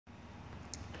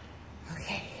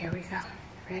go.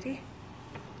 Ready?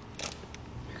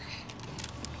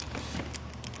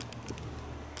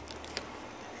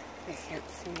 They can't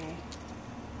see me.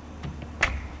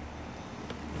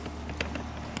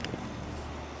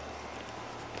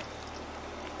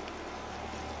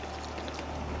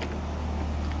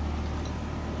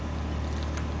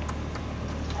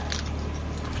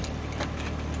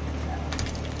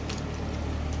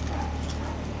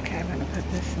 Okay, I'm gonna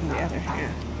put this in the other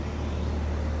hand.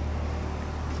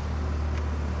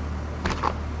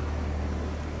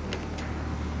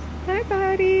 Hi,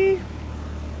 buddy.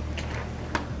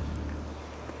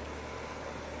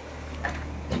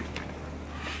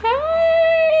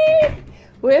 Hi.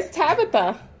 Where's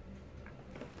Tabitha?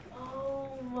 Oh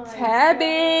my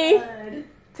Tabby. God.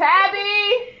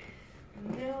 Tabby.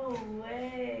 No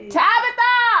way.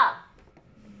 Tabitha.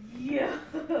 Yo.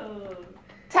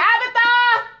 Tabitha.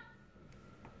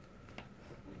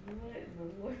 What in the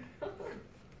world?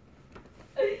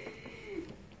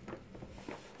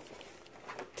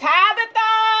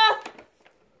 Tabitha.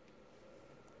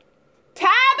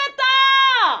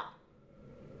 Tabitha.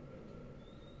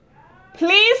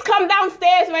 Please come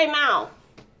downstairs right now.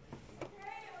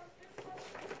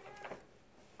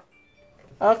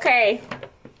 Okay.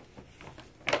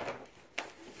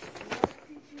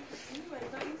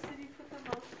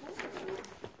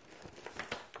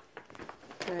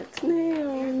 That's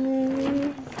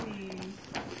Naomi.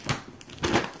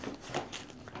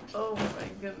 Oh my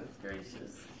goodness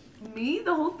gracious. Me?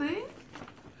 The whole thing?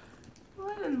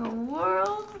 What in the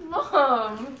world?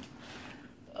 Mom!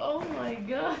 Oh my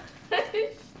gosh.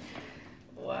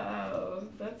 Wow,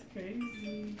 that's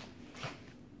crazy.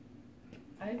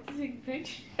 I have to take a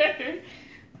picture.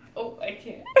 Oh, I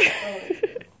can't. Oh my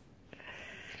goodness.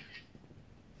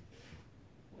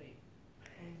 Wait.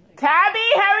 Oh my Tabby,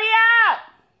 hurry up!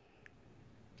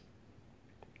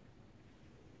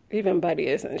 Even Buddy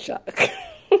is in shock.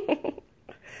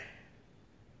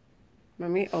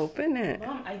 Mommy, open it.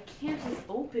 Mom, I can't just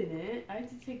open it. I have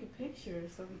to take a picture or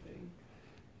something.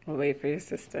 I'll wait for your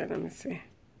sister. Let me see.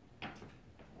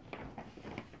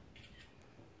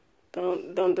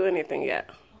 Don't do anything yet.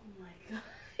 Oh my god,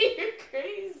 you're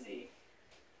crazy.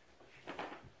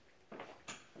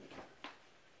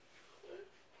 Oh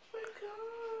my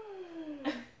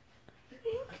god.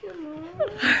 Thank you,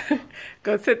 Mom.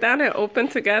 Go sit down and open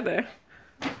together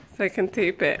so I can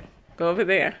tape it. Go over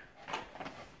there.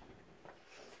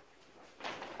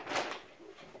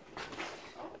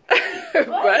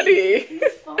 Buddy.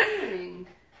 He's falling.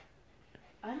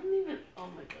 I don't even. Oh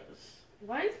my gosh.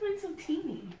 Why is mine so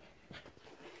teeny?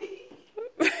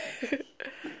 I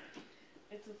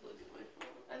just look at my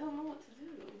phone. I don't know what to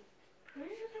do. Where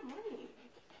did you get money?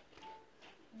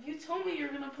 You told me you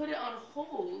were gonna put it on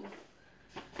hold.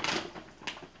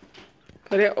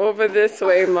 Put it over this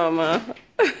way, Mama.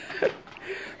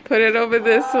 Put it over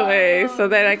this way so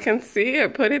that I can see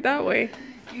it. Put it that way.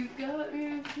 You got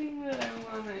me the thing that I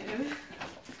wanted.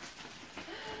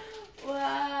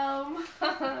 Wow,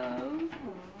 Mom.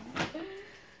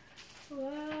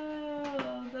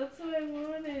 Wow, that's what I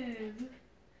wanted.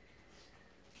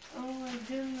 Oh my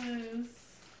goodness.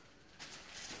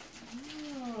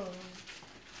 Oh.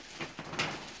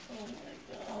 Oh my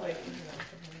god. Wait,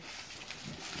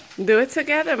 Do it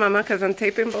together, Mama, because I'm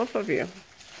taping both of you.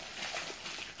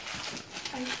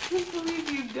 I can't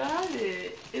believe you got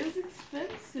it. It was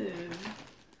expensive.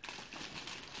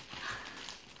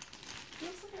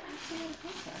 Feels like I actually want to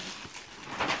put that.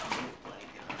 Oh my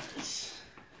gosh.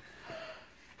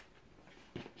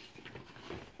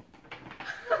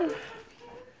 Oh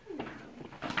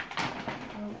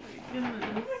my goodness.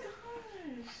 Oh my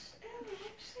gosh.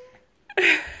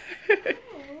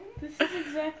 This is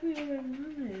exactly what I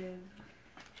wanted.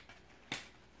 I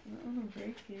don't want to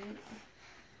break it.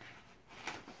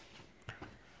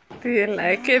 Do you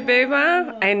like it, baby?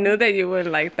 I knew that you would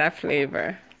like that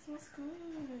flavor. This smells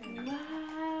good.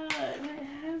 Wow, and it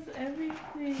has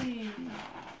everything.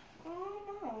 Oh,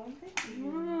 Mom, thank you.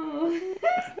 Mom,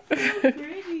 it's so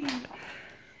pretty.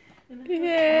 And it has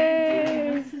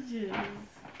Yay. messages.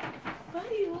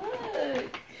 Buddy,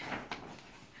 look.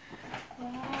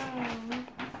 Wow.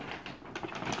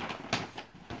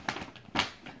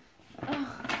 Oh.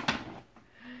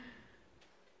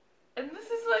 And this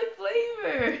is my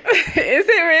flavor. Is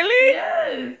it really?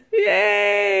 Yes.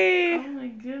 Yay! Oh my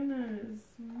goodness.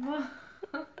 Mom.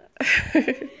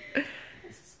 This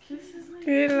is my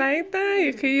You like that?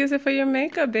 You could use it for your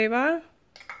makeup, baby.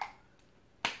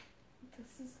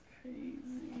 This is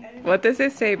crazy. What does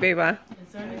it say, baby?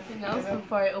 Is there anything else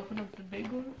before I open up the big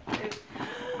one? You're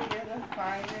the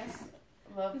finest, Is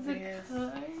it loveliest,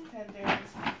 kind?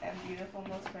 tenderest, and beautiful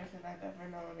most person I've ever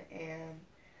known, and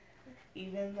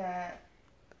even that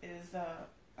is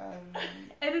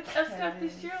And it's Scott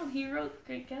Fitzgerald. He wrote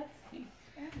Great Gatsby.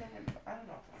 I don't know if it's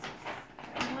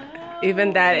Wow.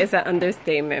 Even that is an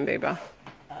understatement, baby.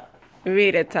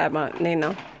 Read it, Tama.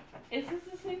 Nino. Is this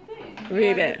the same thing?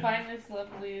 Read You are it. the finest,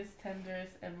 loveliest,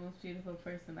 tenderest, and most beautiful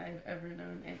person I've ever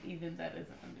known, and even that is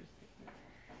an understatement.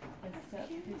 It's Scott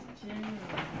Fitzgerald.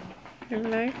 You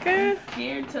like it? I'm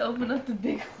scared to open up the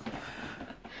big one.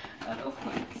 I don't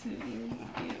want to. I'm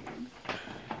scared.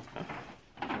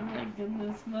 Oh my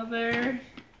goodness, mother.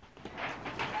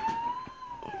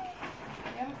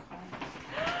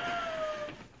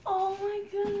 Oh my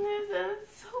goodness,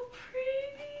 that's so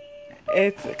pretty.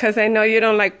 It's because I know you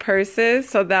don't like purses,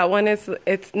 so that one is,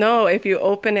 it's, no, if you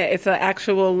open it, it's an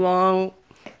actual long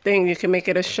thing. You can make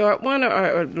it a short one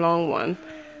or a long one.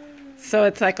 So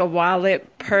it's like a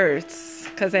wallet purse,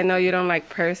 because I know you don't like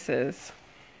purses.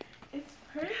 It's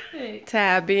perfect.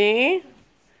 Tabby,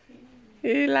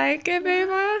 you like it,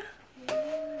 baby? So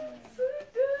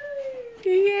good.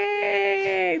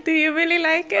 Yay! Do you really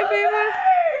like it, baby?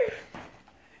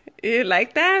 You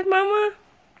like that, Mama?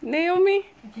 Naomi?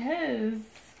 Yes,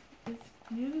 it's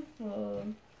beautiful.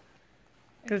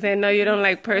 Because I know you don't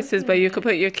like purses, but you can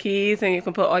put your keys and you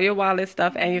can put all your wallet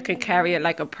stuff and you can carry it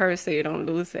like a purse so you don't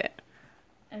lose it.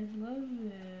 I love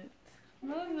it.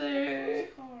 Mother.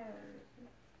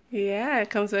 Yeah, it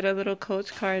comes with a little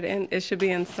Coach card and it should be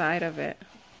inside of it.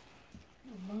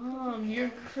 Mom,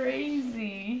 you're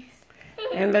crazy.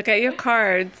 And look at your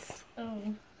cards. Oh.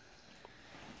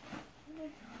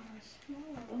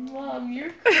 Mom,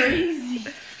 you're crazy.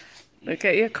 Look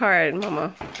at your card,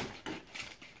 Mama.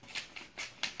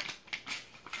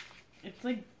 It's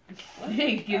like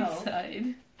big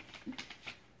inside.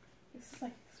 This is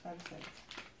like expensive.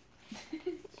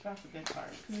 It's not a good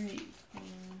cards. Great.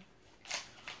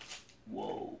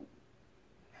 Whoa.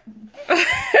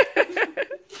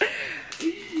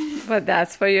 But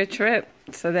that's for your trip,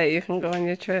 so that you can go on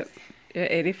your trip. Your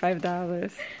 $85.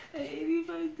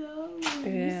 $85.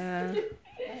 Yeah.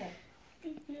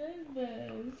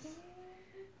 Goodness.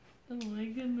 Oh my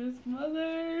goodness,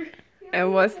 mother.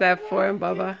 And what's that for,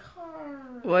 Bubba?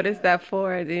 What is that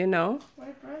for? Do you know?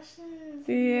 My brushes.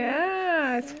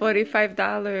 Yeah, it's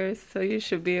 $45, so you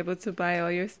should be able to buy all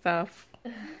your stuff. Oh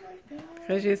my god.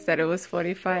 Because you said it was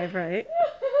 $45, right?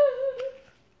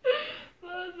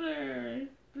 Mother,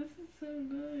 this is so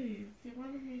nice. You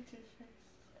wanted me to first.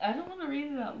 I don't want to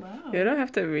read it out loud. You don't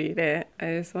have to read it.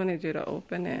 I just wanted you to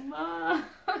open it. Mom.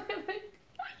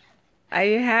 Are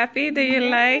you happy? Do you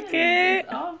like it?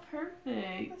 It's all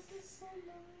perfect. This is so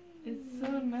nice. It's so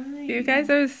nice. You guys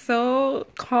are so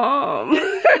calm. I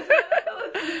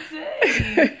was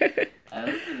insane. I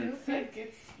was Feels insane. like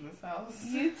it's in this house.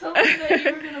 You told me that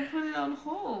you were gonna put it on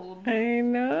hold. I So I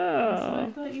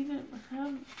know. thought you didn't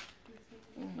have.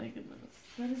 Oh my goodness,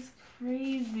 that is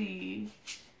crazy.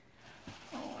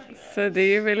 Oh my god. So do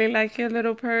you really like your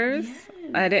little purse? Yes.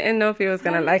 I didn't know if you was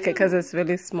going to like it because it's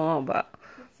really small, but...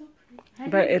 It's so pretty. How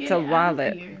do But you it's get a it out of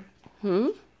wallet. here?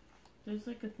 There's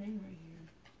like a thing right here.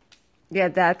 Yeah,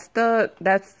 that's the,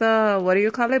 what do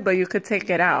you call it? But you could take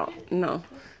it out. No.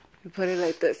 You put it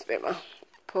like this, baby.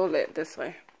 Pull it this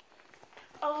way.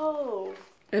 Oh.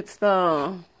 It's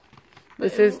the,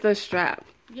 this is the strap.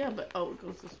 Yeah, but oh, it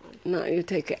goes this way. No, you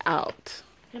take it out.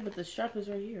 Yeah, but the strap is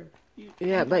right here.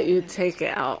 Yeah, but you take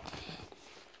it out.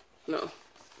 No.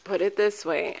 Put it this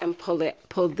way and pull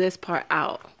this part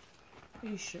out. Are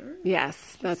you sure?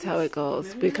 Yes, that's how it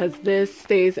goes. Because this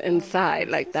stays inside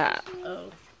like that.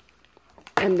 Oh.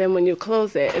 And then when you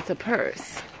close it, it's a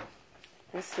purse.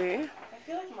 You see? I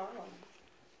feel like mom.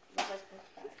 Looks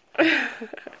like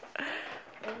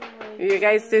You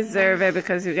guys deserve it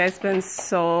because you guys been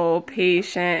so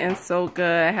patient and so good.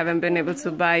 I haven't been able to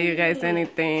buy you guys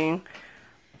anything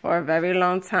for a very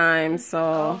long time, so...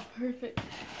 Oh, perfect.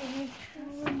 Oh, my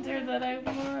calendar that I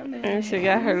wanted. And she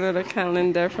got her little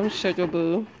calendar from Sugar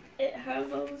Boo. It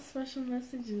has all the special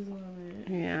messages on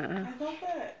it. Yeah. I thought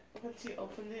that when she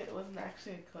opened it, it wasn't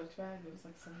actually a Coach bag. It was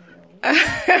like something else.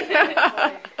 It's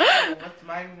like, oh, what's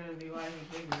mine gonna be? Why is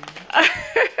it bigger?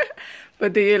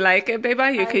 But do you like it,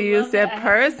 baby? You can use that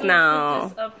purse now. Put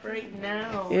this up right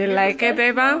now. You You're like the it, best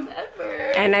baby? mom ever.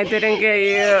 And I didn't get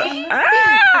you...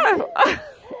 Ah!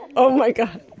 Oh my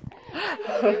God.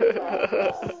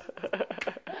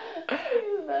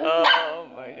 Oh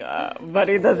my God. But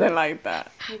he doesn't like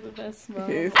that. You're the best mom.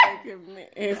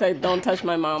 He's like, don't touch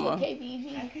my mama. Okay,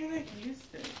 baby. I can like use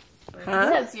this. Like, Huh?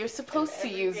 Yes, you're supposed to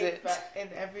use it. in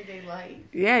everyday life.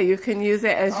 Yeah, you can use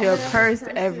it as All your my other purse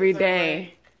purses every are, day.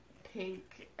 like,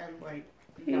 pink and like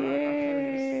not a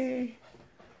purse. Yay.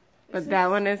 But that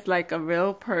one is like a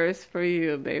real purse for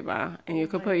you, baby. And you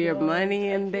could put your money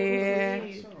in there.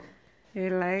 You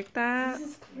like that? This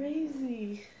is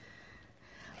crazy.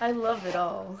 I love it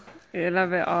all. You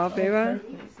love it all, baby?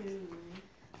 Me too.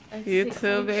 I You take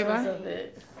too, baby? pictures of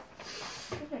it.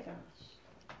 Oh my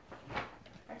gosh.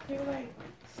 I feel like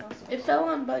so It fell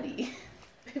on Buddy.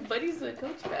 Buddy's a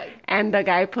Coach bag. And the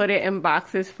guy put it in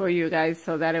boxes for you guys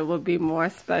so that it would be more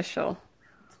special.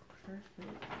 perfect.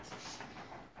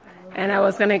 And I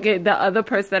was going to get the other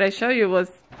purse that I showed you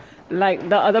was like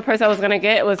the other purse I was going to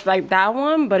get was like that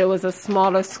one, but it was a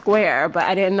smaller square. But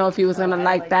I didn't know if you was going to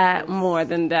like that more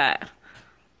than that.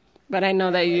 But I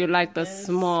know that you like the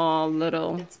small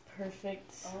little. It's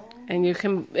perfect. And you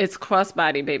can, it's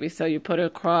crossbody, baby. So you put it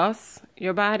across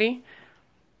your body,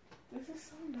 This is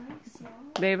so nice, y'all.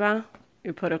 baby.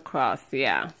 You put it across,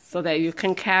 yeah. So that you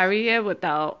can carry it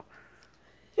without.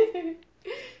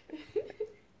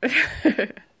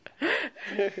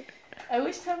 I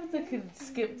wish Tabitha could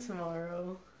skip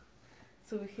tomorrow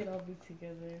so we could all be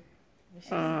together.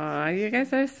 Aw, you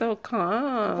guys are so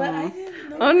calm. But I didn't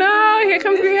know. Oh no, here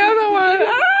comes the other one.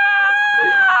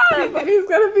 Ah! Buddy's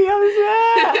gonna be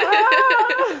upset.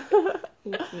 Ah!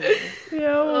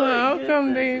 You're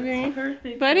welcome, baby.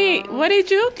 Perfect. Buddy, what did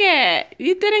you get?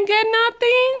 You didn't get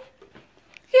nothing?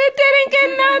 You didn't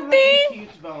get nothing?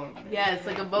 Huge bone. Yeah, it's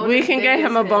like a bone. We as can big get as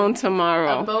him a bone A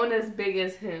tomorrow. bone as big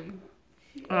as him.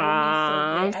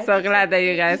 Aw, I'm so glad that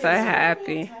you guys are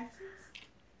happy.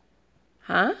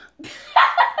 Huh? Does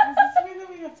this mean that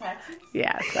we have taxes?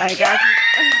 Yes, I got.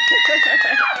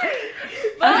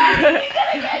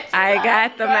 I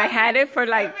got them. I had it for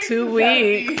like 2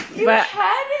 weeks, but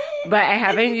I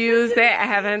haven't used it. I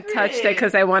haven't touched it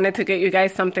because I wanted to get you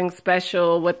guys something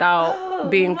special without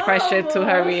being pressured to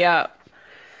hurry up.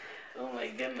 Oh my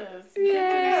goodness.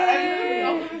 Yay!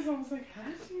 I was like, how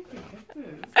did she even get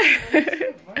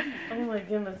this? Oh my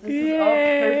goodness. This is all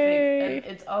perfect.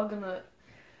 And it's all gonna.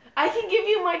 I can give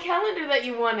you my calendar that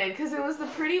you wanted because it was the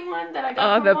pretty one that I got.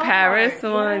 Oh, from the Walmart. Paris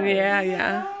one. Yeah,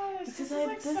 yeah. Gosh, this is I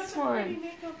like this such a one. pretty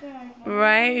makeup bag.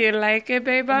 Right? You like it,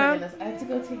 baby? Oh my goodness. I have to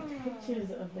go take pictures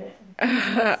of it.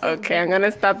 Okay, I'm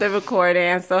gonna stop the recording.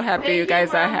 I'm so happy you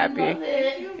guys are Mom. happy. Love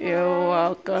it. You're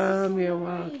welcome. You're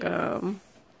welcome.